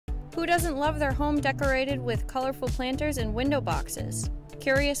Who doesn't love their home decorated with colorful planters and window boxes?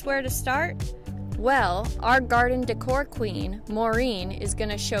 Curious where to start? Well, our garden decor queen, Maureen, is going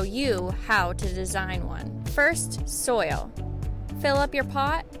to show you how to design one. First, soil. Fill up your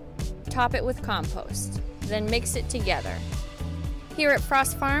pot, top it with compost, then mix it together. Here at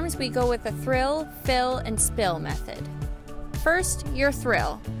Frost Farms, we go with the thrill, fill, and spill method. First, your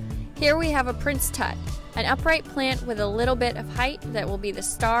thrill. Here we have a Prince Tut, an upright plant with a little bit of height that will be the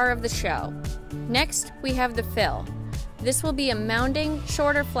star of the show. Next, we have the fill. This will be a mounding,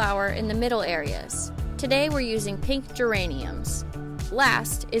 shorter flower in the middle areas. Today we're using pink geraniums.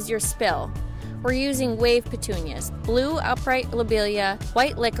 Last is your spill. We're using wave petunias, blue upright lobelia,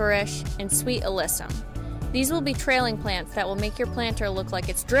 white licorice, and sweet alyssum. These will be trailing plants that will make your planter look like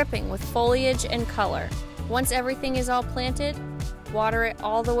it's dripping with foliage and color. Once everything is all planted, water it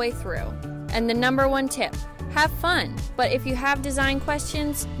all the way through. And the number one tip, have fun. But if you have design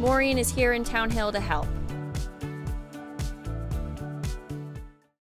questions, Maureen is here in Town Hill to help.